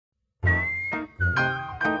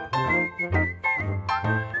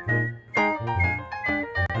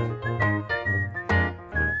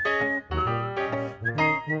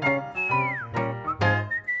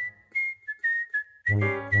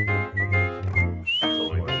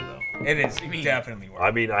It is definitely worth it.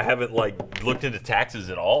 I mean, I haven't like looked into taxes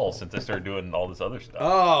at all since I started doing all this other stuff.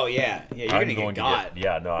 Oh yeah, you're gonna get got.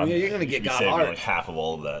 Yeah, no, I'm. You're gonna get got saving hard. like half of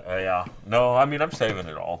all of that. Yeah, no, I mean, I'm saving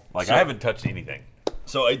it all. Like, I haven't touched anything.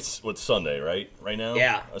 So it's Sunday, right? Right now.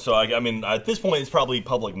 Yeah. So I mean, at this point, it's probably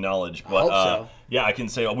public knowledge, but hope so. yeah, I can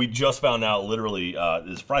say we just found out. Literally,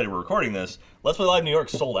 this Friday we're recording this. Let's Play Live New York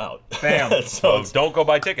sold out. Bam. So So don't go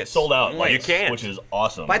buy tickets. sold out. You can't. which is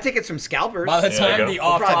awesome. Buy tickets from scalpers. By the there you time go. the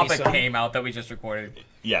There'll probably be off-topic some. came out that we just recorded, it's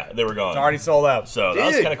Yeah, they were gone. already sold out. So that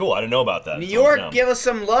was Dude. kind of cool. I didn't know about that. New until just York, now. give us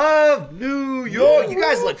some love. New York, you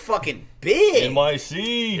guys look fucking big.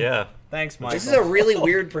 NYC. Yeah. Thanks, Michael. This is a really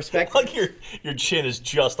weird perspective. Like your chin is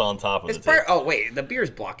just on top of It's the table. oh wait, the beer's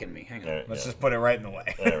blocking me. Hang on, There, Let's yeah. just put it right in the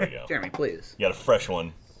way. There we go. Jeremy, please. You got a fresh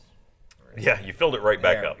one. Yeah, you filled it right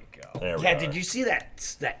back There up. we go. There we Yeah, are. did you see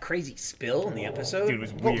that crazy spill in the episode? Dude, it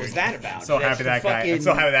was What weird. was that about? So Did happy that guy. I'm fucking-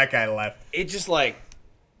 so happy that guy left. It just like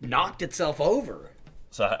knocked itself over.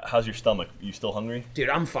 So how's your stomach? You still hungry? Dude,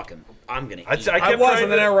 I'm gonna I eat. kept I was, trying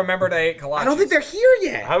and then I to- remembered I ate kolaches. I don't think they're here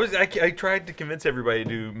yet. I tried to convince everybody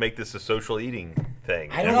to make this a social eating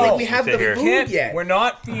thing. I don't No. think we have Sit the here. food Can't, yet. We're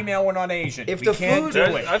not female. We're not Asian. If we the can't food-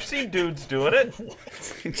 do it. I've seen dudes doing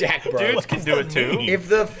it. Jack, bro. Dudes can do it too. If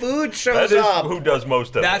the food That shows is up, who does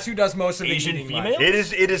most of That's it. who does most of the Asian eating. female?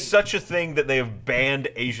 live. It is such a thing that they have banned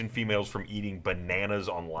Asian females from eating bananas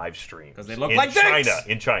on live stream. 'Cause they look in like China. dicks.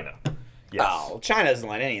 In China. Yes. oh, China doesn't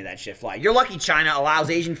let any of that shit fly. You're lucky China allows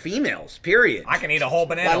Asian females. Period. I can eat a whole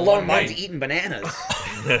banana. Let in alone one ones bite. eating bananas.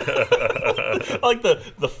 I like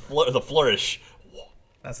the flourish.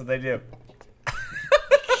 That's what they do.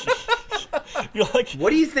 You're like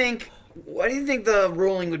What do you think? What do you think the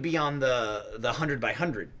ruling would be on the 100 by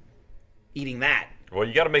 100? Eating that, Well,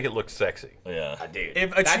 you got to make it look sexy. yeah. dude.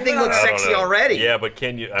 If that Achievement thing looks Hunter- I don't sexy know. already. Yeah, but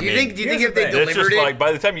can you? Do you think Here's if the they thing. It's just delivered it? like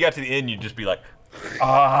by the time you got to the end, you'd just be like,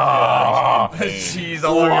 Cheese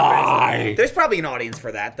all over your face. There's probably an audience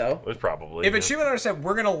for that though. it was probably. If Achievement Hunter said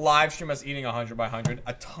we're gonna live stream us eating 100 by 100,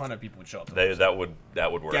 a ton of people would show up. that would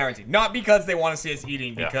work. Guaranteed. Not because they want to see us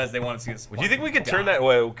eating, Yeah. because they want to see us. Do you think we could turn that?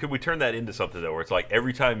 Well, could we turn that into something though, where it's like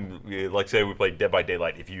every time, like say we play Dead by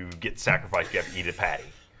Daylight, if you get sacrificed, you have to eat a patty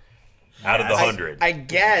out of the 100. I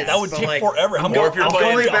guess That would but, take like, forever. How I'm many? if you're I'm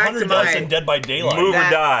playing going back to 100 my- does in Dead by Daylight. Move that-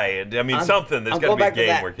 or die. I mean, something. There's I'm got to going be a back to game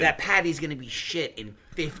that. where That patty's gonna be shit in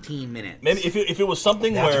 15 minutes. Maybe if it was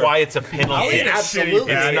something that's where why it's a I'll penalty. eat a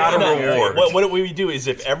Absolutely. shitty It's not a patty. reward. What we would do is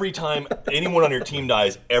if every time anyone on your team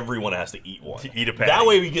dies, everyone has to eat one. To eat a patty. That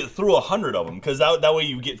way we get through 100 of them, because that way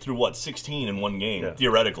you get through what 16 in one game Yeah.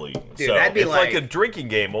 theoretically. Dude, so that'd be It's like a like- drinking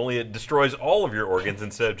game, only it destroys all of your organs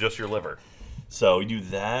instead of just your liver. so we do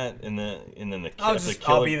that, and then the I'll if the just,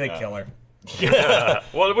 I'll be killer- the killer.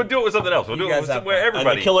 Well, we'll do it with something else. We'll You do it guys with have where fun. And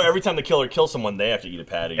everybody. the killer, every time the killer kills someone, they have to eat a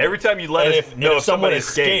patty. Every time you let and us know if someone somebody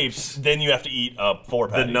escapes, then you have to eat 4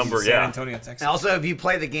 patties. number, San yeah. Antonio, Texas. And also, if you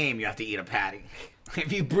play the game, you have to eat a patty.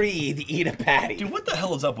 If you breathe, eat a patty. Dude, what the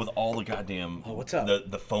hell is up with all the goddamn what's up?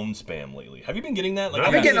 the phone spam lately? Have you been getting that? Like, No,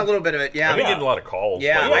 I've been getting a little bit of it. Yeah. I've been Yeah. getting a lot of calls.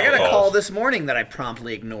 Yeah, like, I got a calls. call this morning that I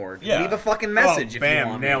promptly ignored. Yeah. Leave a fucking Oh, message if bam, you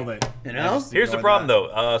want. nailed me. it. You know? Here's the Ignore problem,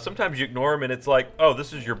 that. though. Sometimes you ignore them, and it's like, oh,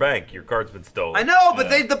 this is your bank. Your card's been stolen. I know, but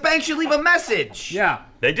Yeah. the bank should leave a message. Yeah.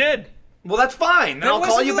 They did. Well, that's fine. And Then I'll call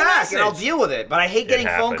listen you to the back and I'll message. deal with it. But I hate getting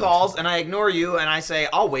phone happened. calls and I ignore you and I say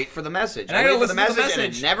I'll wait for the message. And I I gotta wait for the listen to message, the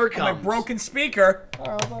and it never on comes. my broken speaker.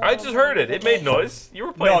 I just heard it. It made noise. You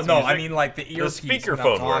were playing No, some no, music. I mean like the earpiece when I'm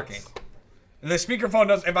speakerphone talking. works. The speakerphone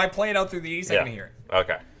does. If I play it out through the east, I Yeah. can hear it.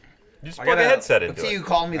 Okay. You just I plug got a headset into Let's see it. who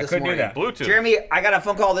called me this could do morning. that. Bluetooth. Jeremy, I got a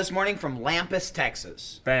phone call this morning from Lampus,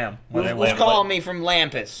 Texas. Bam. Who's, Well, who's calling me from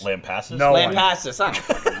Lampus? lamp passes. No. Lampassus. I don't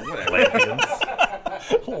fucking know, whatever. Lampions.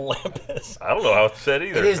 Lampus. I don't know how it's said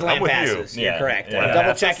either. It is I'm with you. Lampassus. You're Yeah, correct. yeah. I'm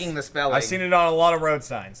double checking the spelling. I've seen it on a lot of road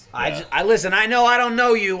signs. I listen. I know I don't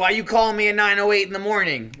know you. Why you calling me at 9:08 in the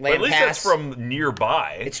morning? But at least that's Lampass. from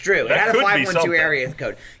nearby. It's true. That It had a could be 512 something. area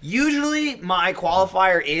code. Usually, my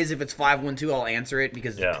qualifier is if it's 512, I'll answer it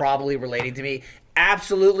because Yeah. it's probably relating to me.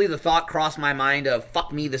 Absolutely, the thought crossed my mind of,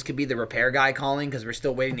 fuck me, this could be the repair guy calling because we're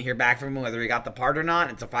still waiting to hear back from him whether he got the part or not.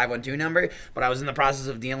 It's a 512 number, but I was in the process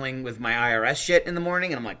of dealing with my IRS shit in the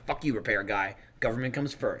morning, and I'm like, fuck you, repair guy. Government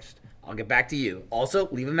comes first. I'll get back to you. Also,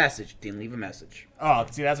 leave a message. Didn't leave a message. Oh,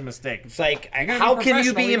 see, that's a mistake. It's like, gonna be how can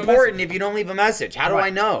you professional, be leave a important message. if you don't leave a message? How do Right. I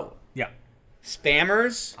know? Yeah.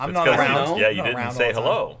 Spammers? I'm It's not 'cause around. Yeah, you Not didn't around say all the time.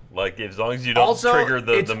 hello. Like, as long as you don't trigger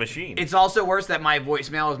the machine. It's also worse that my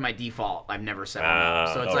voicemail is my default. I've never set it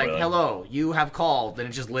up. So it's oh, like, really? hello, you have called, and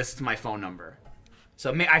it just lists my phone number.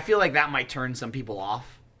 So I feel like that might turn some people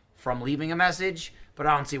off from leaving a message, but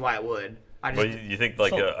I don't see why it would. I But just, you think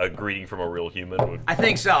like a greeting from a real human would? I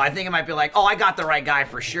think so. I think it might be like, oh, I got the right guy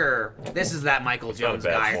for sure. This is that Michael not a Jones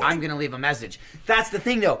bad guy. point. I'm gonna leave a message. That's the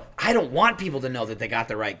thing, though. I don't want people to know that they got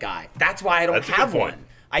the right guy. That's why I don't That's a good have point. one.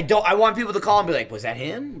 I don't. I want people to call and be like, was that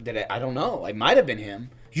him? I don't know. It might have been him.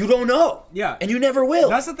 You don't know. Yeah. And you never will.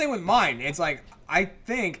 That's the thing with mine. It's like I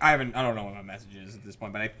don't know what my message is at this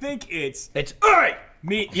point, but I think it's all right.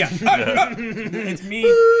 me. Yeah. It's me.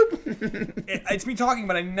 It's me talking,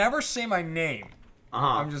 but I never say my name.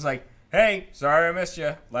 I'm just like, hey, sorry I missed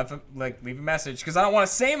you. Leave a message because I don't want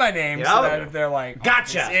to say my name so Yep. that if they're like,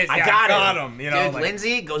 Gotcha. this is- I yeah, got him. You know, Dude, like,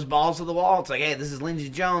 Lindsay goes balls to the wall. It's like, hey, this is Lindsay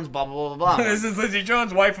Jones. Blah blah blah blah. this is Lindsay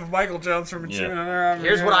Jones, wife of Michael Jones from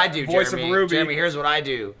Here's what I do, Voice Jeremy. of Ruby. Jeremy, here's what I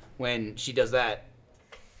do when she does that.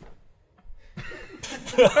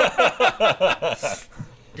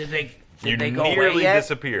 Did You they go away nearly yet?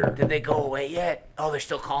 disappear. Did they go away yet? Oh, they're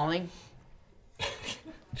still calling?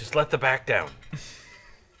 Just let the back down.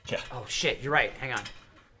 Oh, shit, you're right. Hang on.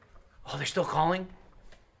 Oh, they're still calling?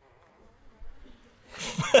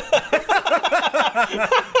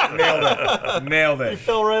 Nailed it.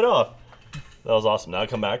 Fell right off. That was awesome. Now I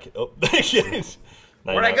come back. Oh,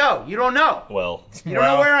 now Where'd I go? You don't know. Well, You don't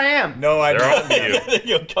know where I am. No They're idea. on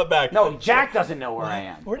you. you come back. No, Jack doesn't know where I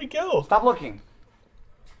am. Where'd he go? Stop looking.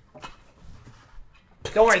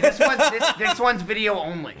 Don't worry, this one's video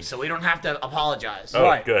only, so we don't have to apologize. Oh,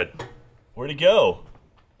 Right. good. Where'd he go?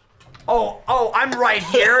 Oh, I'm right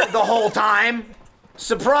here the whole time.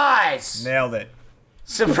 Surprise! Nailed it.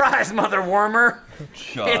 Surprise, mother warmer.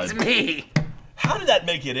 God. It's me. How did that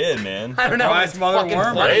make it in, man? I don't know. Surprise, It's mother fucking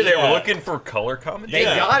wormer. funny. Hey, they were Yeah. looking for color commentary.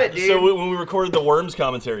 They got it, dude. So when we recorded the Worms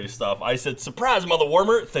commentary stuff, I said, surprise, mother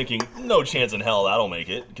warmer, thinking, no chance in hell that'll make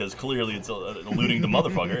it, because clearly it's alluding to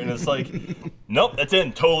motherfucker. And it's like, nope, that's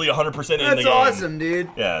in. Totally 100% in the That's game. awesome, dude.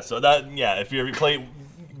 Yeah, so if you ever play,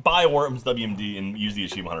 buy Worms WMD and use the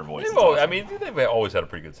Achievement Hunter voice. It's Oh, awesome. I mean, they've always had a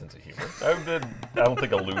pretty good sense of humor. I don't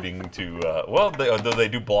think alluding to, though they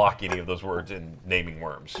do block any of those words in naming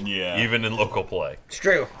worms. Yeah. Even in local play. It's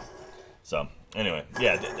true. So anyway,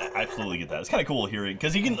 yeah, I absolutely get that. It's kind of cool hearing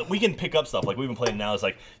because we can pick up stuff like we've been playing now. It's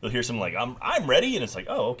like you'll hear something like I'm ready, and it's like,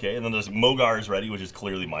 oh, okay, and then there's Mogar's ready, which is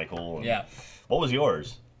clearly Michael. And Yeah. What was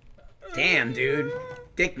yours? Damn, dude.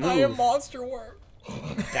 Dick I am move. monster worm.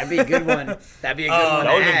 That'd be a good one. That'd be a good one.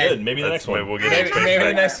 That would to have add. been good. Maybe the That's next one. maybe we'll get Maybe, expansion maybe the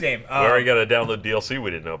pack. next game. We already got to download DLC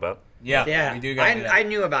we didn't know about. Yeah. Yeah, We do gotta do that. I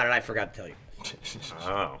knew about it. I forgot to tell you.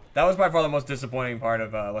 Oh. That was by far the most disappointing part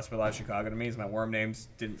of Let's Play Live Chicago to me is my worm names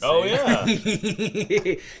didn't say. Oh yeah.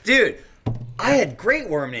 Dude, I had great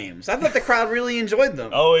worm names. I thought the crowd really enjoyed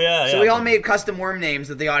them. Oh yeah. So yeah. we all made custom worm names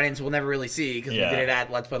that the audience will never really see because Yeah. we did it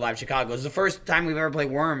at Let's Play Live Chicago. It was the first time we've ever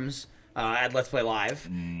played worms at Let's Play Live.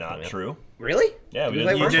 Not true. Really? Yeah, we Did did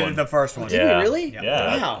play the You worms? first did one. it the first one. Did Yeah. we really?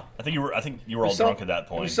 Yeah. Wow. I think you were all So- drunk at that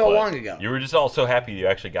point. It was so but- long ago. You were just all so happy you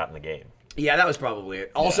actually got in the game. Yeah, that was probably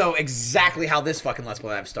it. Also, exactly how this fucking Let's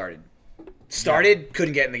Play Live started.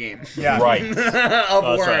 Couldn't get in the game. Yeah. Right. Of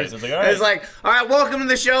that's worms. right. So it's like, all right. It's like, all right, welcome to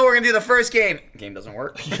the show. We're gonna do the first game. Game doesn't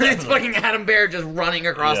work. It's fucking Adam Bear just running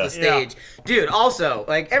across Yeah. the stage, dude. Also,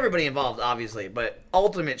 like everybody involved, obviously, but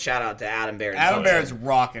ultimate shout out to Adam Bear. and Adam Hudson. Bear's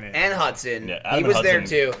rocking it. And Hudson. Yeah, He Adam was and there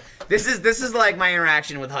Hudson. too. This is like my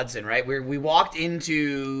interaction with Hudson, right? We walked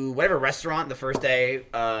into whatever restaurant the first day.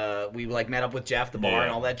 We like met up with Jeff, the bar, Yeah.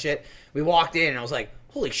 and all that shit. We walked in and I was like,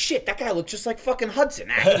 holy shit, that guy looked just like fucking Hudson.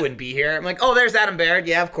 He wouldn't be here. I'm like, oh, there's Adam Baird.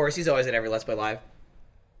 Yeah, of course. He's always at every Let's Play Live.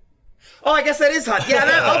 Oh, I guess that is Hudson.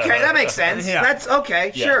 Yeah, okay, that makes sense. Yeah. That's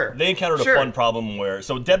okay, Yeah, sure. They encountered Sure. a fun problem where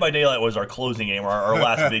Dead by Daylight was our closing game, our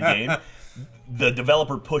last big game. The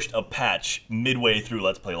developer pushed a patch midway through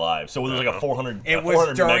Let's Play Live, so it was like a 400. It a was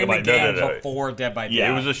 400 during the megabyte game no, no. before Dead by Daylight.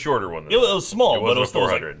 Yeah. It was a shorter one. It was small, It but it was wasn't still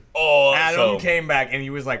like, 400. oh, Adam so, came back and he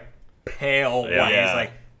was like pale white. Yeah. He's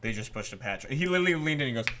like, they just pushed a patch. He literally leaned in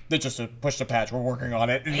and goes, they just pushed a patch. We're working on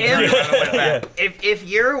it. And he Him- turned around and went back. If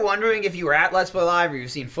you're wondering if you were at Let's Play Live or you've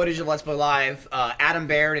seen footage of Let's Play Live, Adam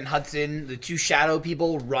Baird and Hudson, the two shadow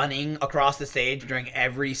people running across the stage during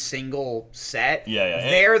every single set, Yeah.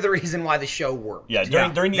 they're the reason why the show worked. yeah,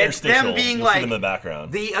 during the That's them interstitial, being you'll like see them in the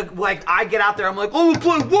background. The like I get out there, I'm like, oh,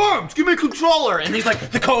 play Worms, give me a controller, and he's like,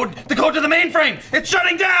 the code to the mainframe, it's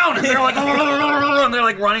shutting down, and they're like, and they're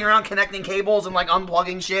like running around connecting cables and like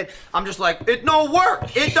unplugging shit. I'm just like, it don't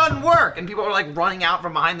work, it doesn't work, and people are like running out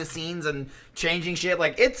from behind the scenes and changing shit.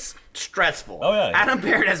 Like it's stressful. Oh, yeah. Adam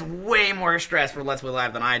Baird has way more stress for Let's Play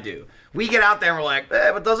Live than I do. We get out there and we're like,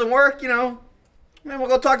 if it doesn't work, you know, man, we'll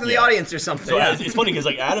go talk to the Yeah. audience or something. So it's funny because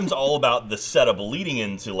like Adam's all about the setup leading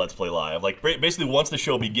into Let's Play Live. Like basically, once the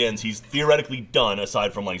show begins, he's theoretically done.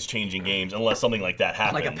 Aside from like changing games, unless something like that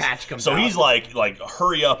happens, Like a patch comes So out. he's like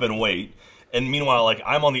hurry up and wait. And meanwhile, like,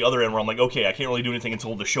 I'm on the other end where I'm like, okay, I can't really do anything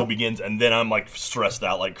until the show begins, and then I'm like stressed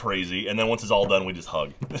out like crazy. And then once it's all done, we just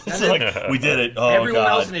hug. It's like we did it. Oh, Everyone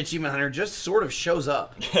God. else in Achievement Hunter just sort of shows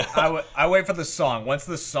up. I wait for the song. Once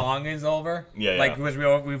the song is over, Yeah, like yeah.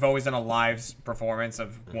 because we've always done a live performance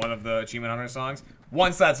of one of the Achievement Hunter songs.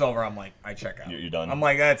 Once that's over, I'm like, I check out. You're done. I'm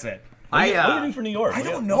like, that's it. What are you doing for New York? I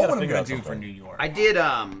don't know what I'm gonna do for New York. I did,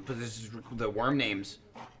 but this is the worm names.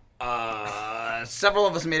 Several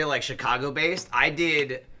of us made it like Chicago based. I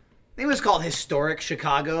think it was called Historic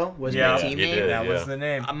Chicago was Yeah, my team you name. did. that was Yeah. the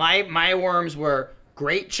name. My worms were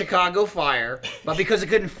Great Chicago Fire, but because it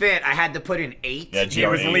couldn't fit, I had to put in 8. Yeah, It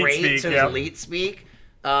was elite Great, speak. so it Yeah. was elite speak.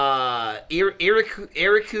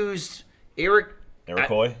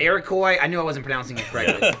 Iroquois. I knew I wasn't pronouncing it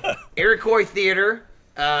correctly. Iroquois Theater,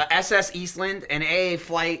 SS Eastland, and AA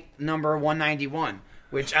Flight number 191,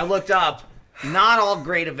 which I looked up. Not all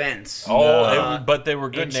great events. But they were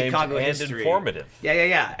good in names Chicago and history. informative.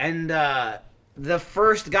 Yeah. And the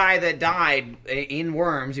first guy that died in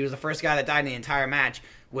Worms, he was the first guy that died in the entire match,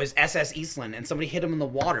 was SS Eastland, and somebody hit him in the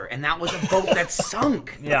water, and that was a boat that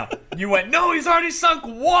sunk. Yeah, you went. No, he's already sunk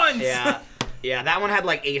once. Yeah, that one had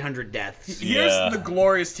like 800 deaths. Here's Yeah. the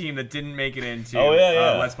glorious team that didn't make it into Oh,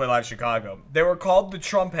 yeah. Let's Play Live Chicago. They were called the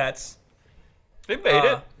Trumpets. They made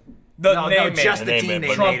it. The No, name made just it. the name team it, they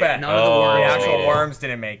but- made it. Trumpet. None of the The worms. actual made it. worms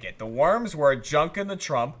didn't make it. The worms were Junk and the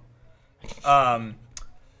Trump,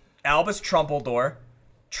 Albus Trumpeldor,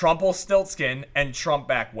 Trumpelstiltskin, and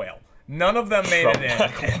Trumpback Whale. None of them made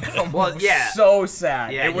it in. Well, yeah. So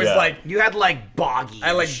sad. Yeah, it was yeah. like You had like Boggy. I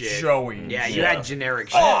and like shit. Joey. Yeah, you Yeah. had generic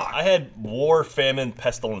shit. I had war, famine,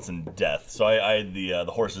 pestilence, and death. So I had the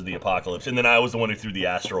horses of the apocalypse, and then I was the one who threw the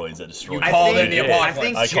asteroids that destroyed. You called the in the city. apocalypse. I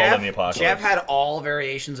think I called Jeff, in the apocalypse. Jeff had all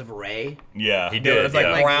variations of Ray. Yeah, He It did. was like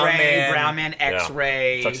yeah. Like Brown Ray, Man. Brown Man,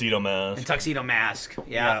 X-Ray, tuxedo mask. and Tuxedo Mask. Yeah.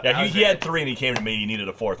 Yeah, That he was had it. 3, and he came to me. He needed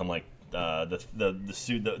a 4th. I'm like, the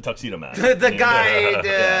suit, the tuxedo mask. The guy, the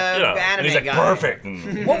Yeah. And anime he's like, guy. perfect.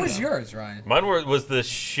 And, What was yours, Ryan? Mine was the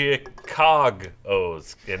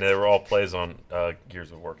Chicago's, and they were all plays on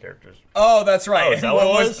Gears of War characters. Oh, that's right. Oh, is that what it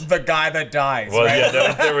was? The guy that dies? Well, right?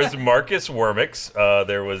 yeah, there was Marcus Wormix.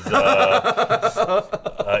 There was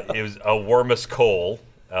it was a Wormus Cole,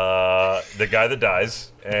 the guy that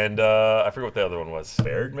dies, and I forget what the other one was.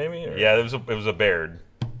 Baird, maybe? Or? Yeah, it was a Baird.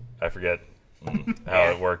 I forget how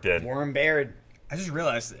it worked in. Warren Baird. I just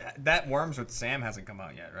realized that Worms with Sam hasn't come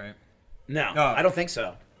out yet, right? No, No. I don't think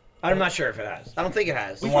so. I'm not sure if it has. I don't think it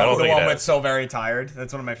has. The I one, don't the think it one has. with So Very Tired.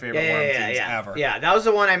 That's one of my favorite Worm teams ever. Yeah, that was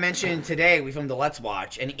the one I mentioned today. We filmed the Let's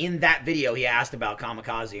Watch, and in that video, he asked about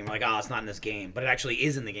Kamikaze, and we're like, "Oh, it's not in this game," but it actually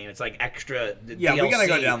is in the game. It's like extra. Yeah, DLC. we gotta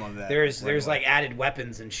go download that There's right away. like added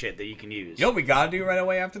weapons and shit that you can use. You know what we gotta do right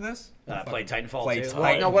away after this? Play Titanfall Play too.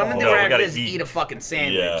 Well, no, what I'm gonna do No, we right after gotta is eat. eat a fucking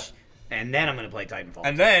sandwich, Yeah. and then I'm gonna play Titanfall.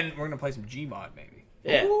 And then we're gonna play some Gmod, maybe.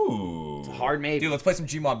 yeah, Ooh. hard maybe. Dude, let's play some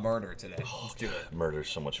Gmod Murder today. Let's do it. Murder's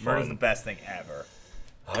so much Murder's the fun. best thing ever.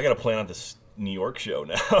 I gotta plan out this New York show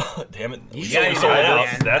now. Damn it. You Yeah, should so do it,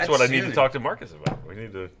 that's, man. that's what I need soon. to talk to Marcus about. We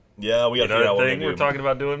need to. Yeah, we You gotta figure know out what that thing we're do. talking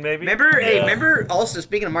about doing, maybe? Remember also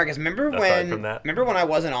speaking of Marcus, Aside from that. remember when I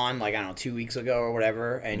wasn't on like, I don't know, 2 weeks ago or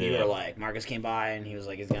whatever, and you Yeah. were like, Marcus came by and he was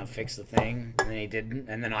like, he's gonna fix the thing, and then he didn't,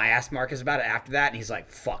 and then I asked Marcus about it after that, and he's like,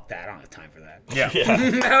 fuck that, I don't have time for that. Yeah.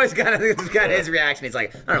 That was kind of his reaction. He's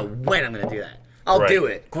like, I don't know when I'm gonna do that. I'll Great. do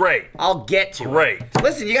it. Great. I'll get to Great. it.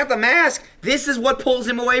 Listen, you got the mask. This is what pulls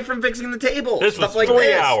him away from fixing the table. This Stuff was like 3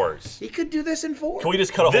 this. hours. He could do this in 4. Can we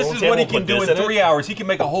just cut a This hole in is the table what he and can put do this in it? 3 hours. He can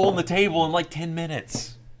make a hole in the table in like 10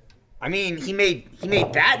 minutes. I mean, he made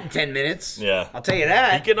that in 10 minutes. Yeah. I'll tell you He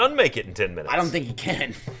that. can unmake it in 10 minutes. I don't think he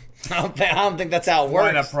can. I don't think that's how it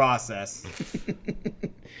Quite a works. process.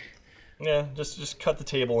 Yeah, just cut the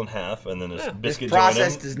table in half and then just This biscuit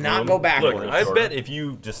process join 'em, does not boom. go backwards. Look, I bet if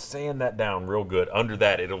you just sand that down real good, under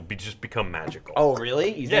that it'll just become magical. Oh,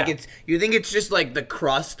 really? You think Yeah. it's just like the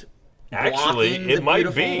crust Actually, blocking it the might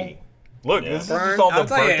beautiful be. Look, Yeah. this is Burn. just all the I'll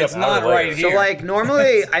tell you, burnt it's up not outer right layers. here. So like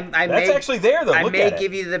normally I That's may actually there though. I Look may at it.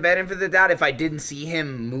 give you the benefit of the doubt if I didn't see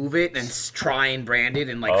him move it and try and brand it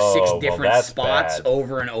in like Oh, 6 well, different that's spots bad.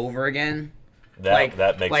 over and over again. That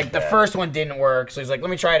makes like it the bad. first one didn't work, so he's like, let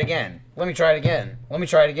me try it again. Let me try it again. Let me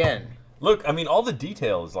try it again. Look, I mean, all the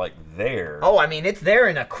detail is like there. Oh, I mean, it's there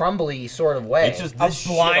in a crumbly sort of way. It's just A this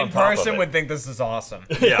shit on blind top of person it. would think this is awesome.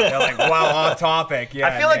 Yeah. They're like, wow, off topic. Yeah,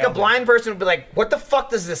 I feel like a nailed it. blind person would be like, what the fuck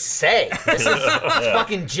does this say? This is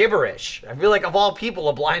fucking gibberish. I feel like of all people,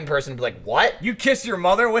 a blind person would be like, what? You kiss your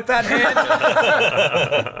mother with that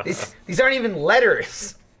hand? These aren't even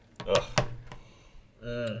letters. Ugh.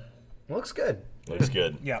 Looks good. Looks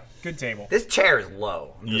good. Yeah, good table. This chair is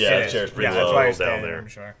low. Yeah, the chair's pretty Yeah, that's low. why you're down standing there. there. I'm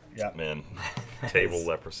sure. Yeah, Man, Table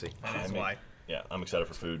leprosy. that's why. yeah, I'm excited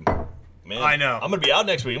for food. Man, I know. I'm gonna be out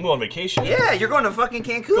next week. I'm going on vacation. Yeah, you're going to fucking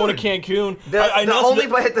Cancun. Going to Cancun. The know only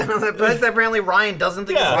that- place that apparently Ryan doesn't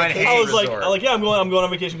think Yeah, is a Ryan vacation I was like, resort. yeah, I'm going on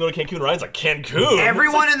vacation. I'm going to Cancun. Ryan's like, Cancun.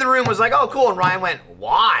 Everyone in the room was like, "Oh, cool," and Ryan went,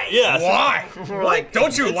 "Why?" Yeah. so- Why? We're like,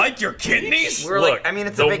 Don't you like your kidneys? We're Look, like, I mean,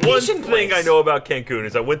 it's a the vacation one thing place. I know about Cancun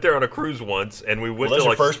is I went there on a cruise once, and we went Well, that's to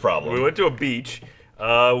your first problem. We went to a beach.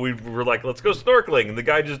 We were like, let's go snorkeling, and the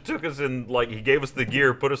guy just took us in, like, he gave us the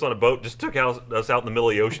gear, put us on a boat, just took us out in the middle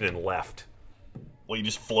of the ocean and left. Well, you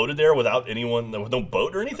just floated there without anyone, with no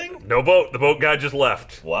boat or anything? No boat. The boat guy just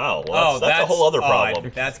left. Wow. Well, that's a whole other odd.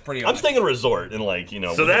 problem. That's pretty. I'm odd. staying in a resort and like, So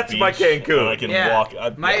with a that's my beach, Cancun. and I can Yeah.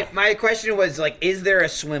 walk. My question was like, is there a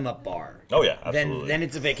swim up bar? Oh yeah, absolutely. Then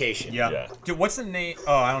it's a vacation. Yeah. Yeah. Dude, what's the name?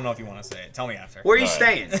 Oh, I don't know if you want to say it. Tell me after. Where are you All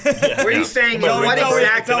staying? Yeah. Where are you staying? Tell me- What tell me-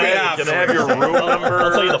 exactly? tell me Can I have your room number?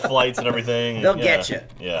 I'll tell you the flights and everything. They'll yeah. get you.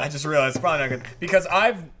 Yeah. I just realized it's probably not good because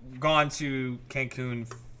I've gone to Cancun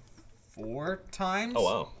 4 times. Oh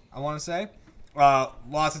wow. I want to say.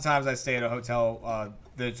 Lots of times I stay at a hotel.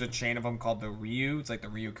 There's a chain of them called the Rio. It's like the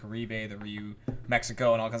Rio Caribe, the Rio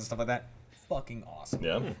Mexico, and all kinds of stuff like that. Fucking awesome.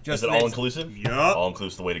 Yeah. Just Is it it's- all inclusive? Yup. All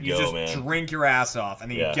inclusive, the way to You go, just man. drink your ass off,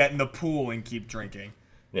 and then Yeah. you get in the pool and keep drinking.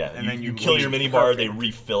 Yeah. and you, then you you kill your leave. mini bar, they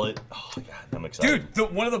refill it. Oh god, I'm excited.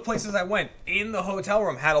 Dude, one of the places I went in the hotel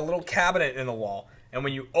room had a little cabinet in the wall, and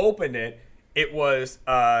when you opened it, it was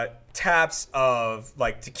taps of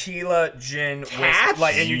like tequila, gin, Taps? whiskey,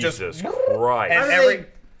 like, and you just Jesus Christ. and do every they-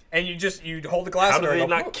 and you hold the glass How in do there they and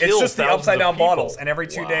go, not it's kill just the thousands upside down of people? bottles, and every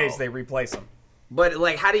 2 Wow. days they replace them. But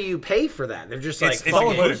like, how do you pay for that? They're just like, It's all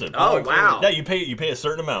fucking- inclusive. Oh wow. Yeah, you pay a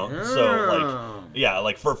certain amount. So like, yeah,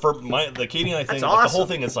 like for the Katie and I thing, That's like, the whole awesome.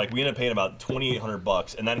 thing is like we end up paying about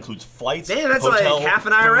 $2,800, and that includes flights. Damn, that's hotel, like half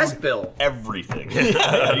an IRS food, bill. everything.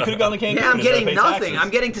 Yeah, you could have gone to Cancun. Yeah, I'm instead of getting pay nothing. taxes. I'm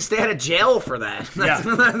getting to stay out of jail for that. Yeah.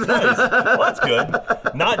 Well, that's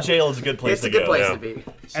good. Not jail is a good place It's to a good go. place Yeah. to be.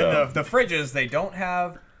 So, And the fridges they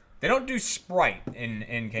don't do Sprite in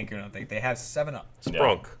Cancun. I don't think they have 7-Up.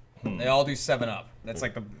 Sprunk. They all do 7-Up. That's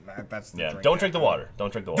like that's the yeah, drink don't there. drink the water.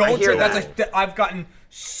 Don't drink the water. Don't hear drink. that. That's I've gotten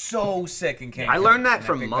so sick in Cancun. I learned that and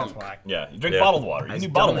from think that's Monk. why. Yeah, you drink Yeah. bottled water. You As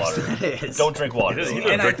need bottled dumb as water. that is. Don't drink water. He doesn't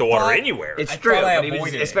And I drink the water thought- anywhere. It's I true, thought I but he was,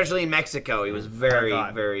 avoided it. especially in Mexico. He was very,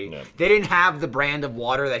 God. very. Yeah. They didn't have the brand of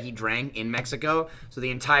water that he drank in Mexico, so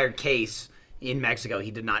the entire case in Mexico,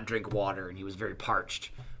 he did not drink water, and he was very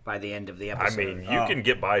parched by the end of the I episode. mean, you can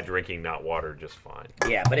get by drinking not water just fine.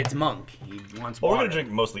 yeah, but it's Monk. He wants Well, we're water, gonna drink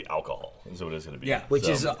mostly alcohol. Is what it's gonna be. Yeah. which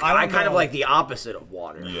So, is I I don't kind of know. like the opposite of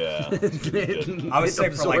water. yeah. I was It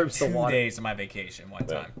sick for like absorbs the 2 water. days of my vacation one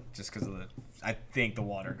time, just because of I think the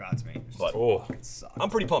water got me. It just But- Oh, fucking sucked. I'm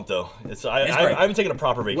pretty pumped though. I It's I great. haven't taken a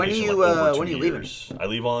proper vacation. When are you, like, over 2 when are you leaving? years. I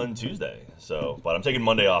leave on Tuesday. So, but I'm taking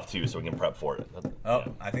Monday off too, so we can prep for it. Oh, Yeah.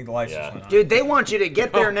 I think the lights Yeah. just went on. Dude, they want you to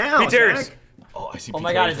get there now. Pete Terry's. Jack. Oh, I see. Oh Pete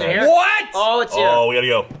my God, Terry's is it there. here? What? Oh, it's here. Oh, we gotta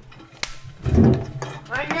go.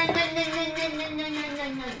 Ring, ring, ring, ring, ring,